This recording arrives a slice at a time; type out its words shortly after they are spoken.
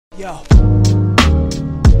Yo.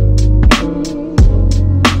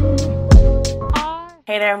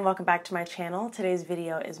 Hey there and welcome back to my channel. Today's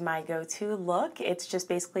video is my go-to look. It's just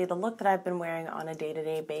basically the look that I've been wearing on a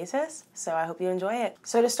day-to-day basis, so I hope you enjoy it.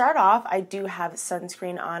 So to start off, I do have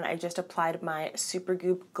sunscreen on. I just applied my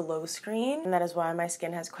Supergoop Glowscreen, and that is why my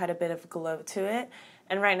skin has quite a bit of glow to it.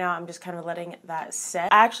 And right now I'm just kind of letting that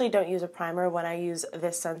set. I actually don't use a primer when I use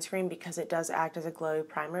this sunscreen because it does act as a glowy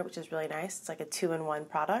primer, which is really nice. It's like a 2-in-1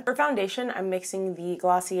 product. For foundation, I'm mixing the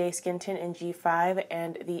Glossier Skin Tint in G5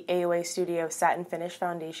 and the AOA Studio Satin Finish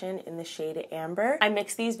Foundation in the shade Amber. I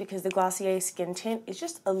mix these because the Glossier Skin Tint is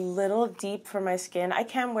just a little deep for my skin. I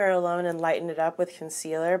can wear it alone and lighten it up with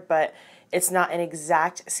concealer, but it's not an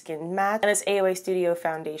exact skin match. And this AOA Studio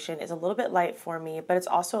foundation is a little bit light for me, but it's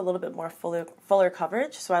also a little bit more fuller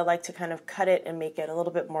coverage, so I like to kind of cut it and make it a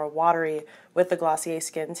little bit more watery with the Glossier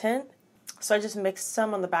Skin Tint. So I just mixed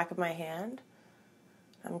some on the back of my hand.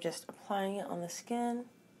 I'm just applying it on the skin.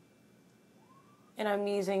 And I'm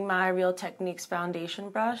using my Real Techniques foundation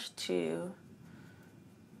brush to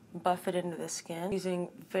buff it into the skin using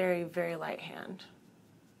very, very light hand.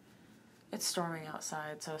 It's storming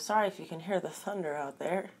outside, so sorry if you can hear the thunder out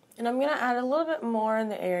there. And I'm gonna add a little bit more in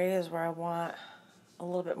the areas where I want a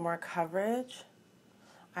little bit more coverage.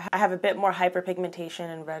 I have a bit more hyperpigmentation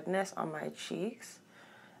and redness on my cheeks,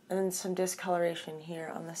 and then some discoloration here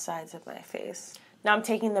on the sides of my face. Now I'm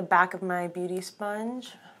taking the back of my beauty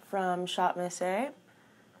sponge from Shop Miss A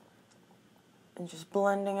and just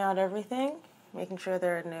blending out everything, making sure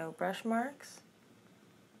there are no brush marks.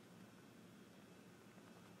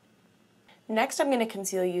 Next, I'm going to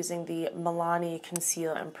conceal using the Milani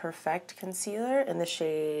Conceal and Perfect Concealer in the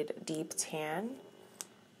shade Deep Tan.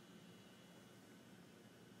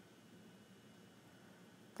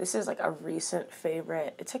 This is like a recent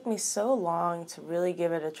favorite. It took me so long to really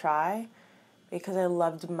give it a try because I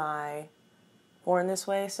loved my Born This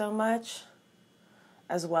Way so much,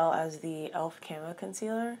 as well as the e.l.f. Camo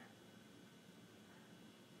Concealer.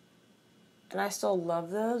 And I still love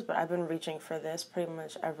those, but I've been reaching for this pretty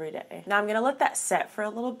much every day. Now I'm going to let that set for a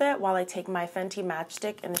little bit while I take my Fenty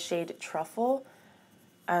matchstick in the shade Truffle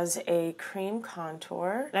as a cream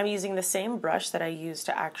contour. And I'm using the same brush that I used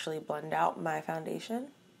to actually blend out my foundation.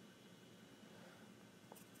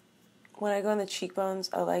 When I go on the cheekbones,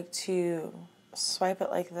 I like to swipe it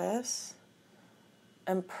like this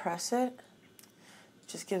and press it. It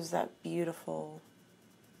just gives that beautiful,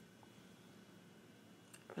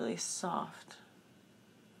 really soft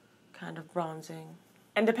kind of bronzing.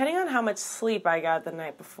 And depending on how much sleep I got the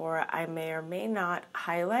night before, I may or may not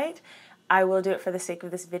highlight. I will do it for the sake of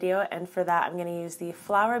this video, and for that I'm going to use the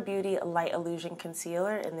Flower Beauty Light Illusion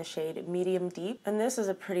Concealer in the shade Medium Deep. And this is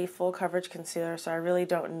a pretty full coverage concealer, so I really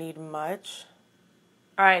don't need much.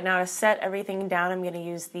 Alright, now to set everything down, I'm going to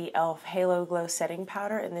use the e.l.f. Halo Glow Setting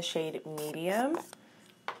Powder in the shade Medium.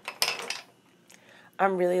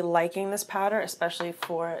 I'm really liking this powder, especially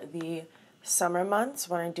for the summer months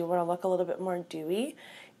when I do want to look a little bit more dewy.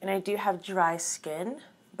 And I do have dry skin,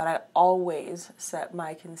 but I always set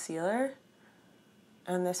my concealer.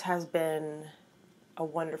 And this has been a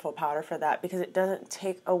wonderful powder for that because it doesn't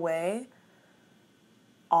take away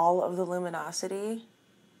all of the luminosity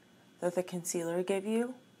that the concealer gives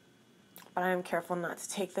you. But I am careful not to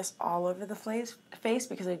take this all over the face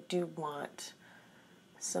because I do want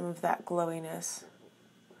some of that glowiness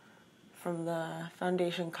from the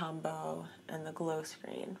foundation combo and the glow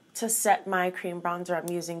screen. To set my cream bronzer,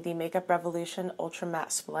 I'm using the Makeup Revolution Ultra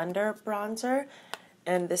Matte Splendor bronzer,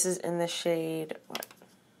 and this is in the shade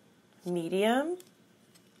Medium.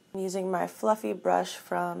 I'm using my fluffy brush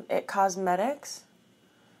from Causemetics.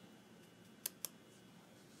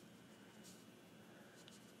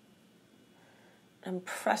 I'm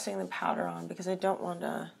pressing the powder on because I don't want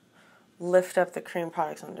to lift up the cream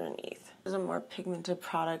products underneath. This is a more pigmented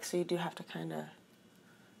product, so you do have to kind of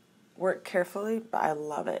work carefully, but I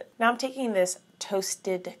love it. Now I'm taking this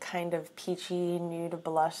toasted kind of peachy nude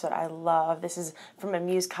blush that I love. This is from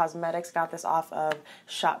Amuse Cosmetics. Got this off of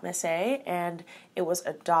Shop Miss A, and it was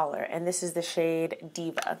 $1. And this is the shade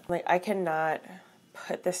Diva. Like, I cannot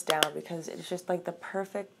put this down because it's just like the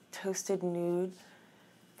perfect toasted nude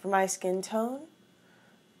for my skin tone.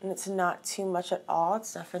 And it's not too much at all.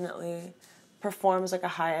 It's definitely performs like a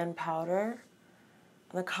high-end powder.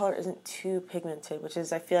 And the color isn't too pigmented, which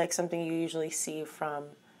is, I feel like, something you usually see from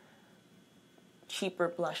cheaper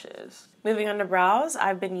blushes. Moving on to brows,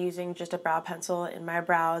 I've been using just a brow pencil in my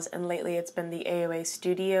brows, and lately it's been the AOA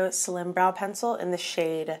Studio Slim Brow Pencil in the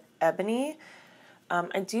shade Ebony.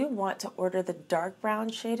 I do want to order the dark brown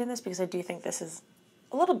shade in this because I do think this is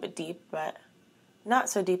a little bit deep, but not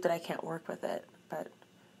so deep that I can't work with it. But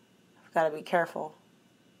Gotta be careful.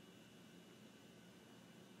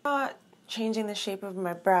 Not changing the shape of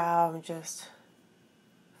my brow, I'm just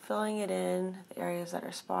filling it in, the areas that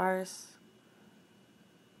are sparse.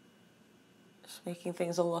 Just making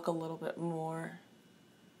things look a little bit more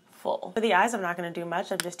full. For the eyes, I'm not going to do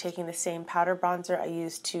much. I'm just taking the same powder bronzer I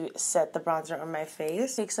used to set the bronzer on my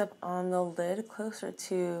face. Takes up on the lid closer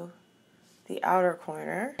to the outer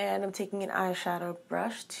corner. And I'm taking an eyeshadow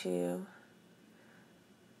brush to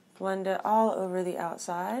blend it all over the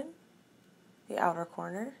outside, the outer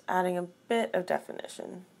corner, adding a bit of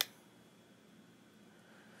definition.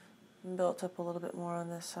 Built up a little bit more on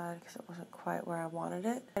this side because it wasn't quite where I wanted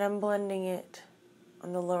it. And I'm blending it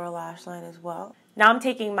on the lower lash line as well. Now I'm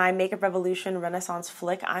taking my Makeup Revolution Renaissance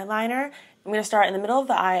Flick eyeliner. I'm going to start in the middle of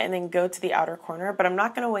the eye and then go to the outer corner, but I'm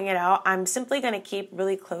not going to wing it out. I'm simply going to keep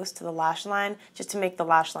really close to the lash line just to make the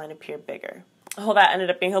lash line appear bigger. Oh, that ended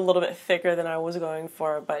up being a little bit thicker than I was going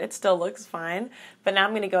for, but it still looks fine. But now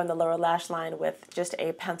I'm going to go in the lower lash line with just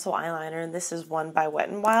a pencil eyeliner, and this is one by Wet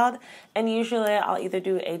n Wild. And usually I'll either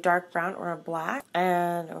do a dark brown or a black,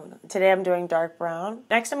 and today I'm doing dark brown.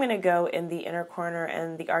 Next I'm going to go in the inner corner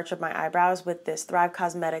and the arch of my eyebrows with this Thrive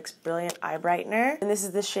Causemetics Brilliant Eye Brightener, and this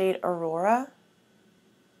is the shade Aurora.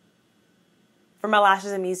 For my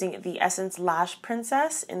lashes, I'm using the Essence Lash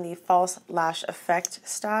Princess in the False Lash Effect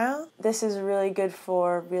style. This is really good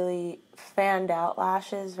for really fanned out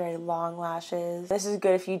lashes, very long lashes. This is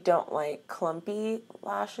good if you don't like clumpy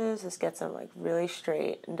lashes. This gets them like really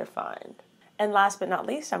straight and defined. And last but not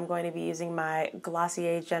least, I'm going to be using my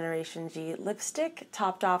Glossier Generation G lipstick,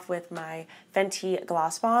 topped off with my Fenty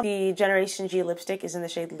Gloss Bomb. The Generation G lipstick is in the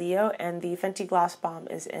shade Leo, and the Fenty Gloss Bomb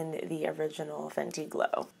is in the original Fenty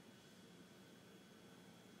Glow.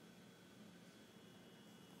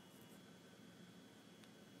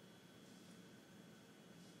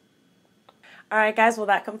 Alright guys, well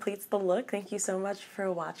that completes the look. Thank you so much for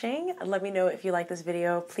watching. Let me know if you like this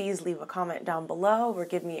video. Please leave a comment down below or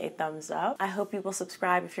give me a thumbs up. I hope you will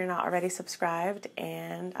subscribe if you're not already subscribed,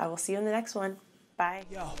 and I will see you in the next one. Bye.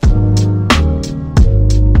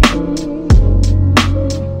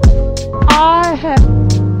 I have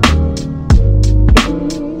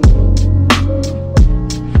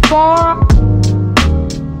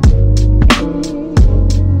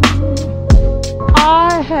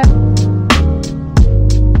I have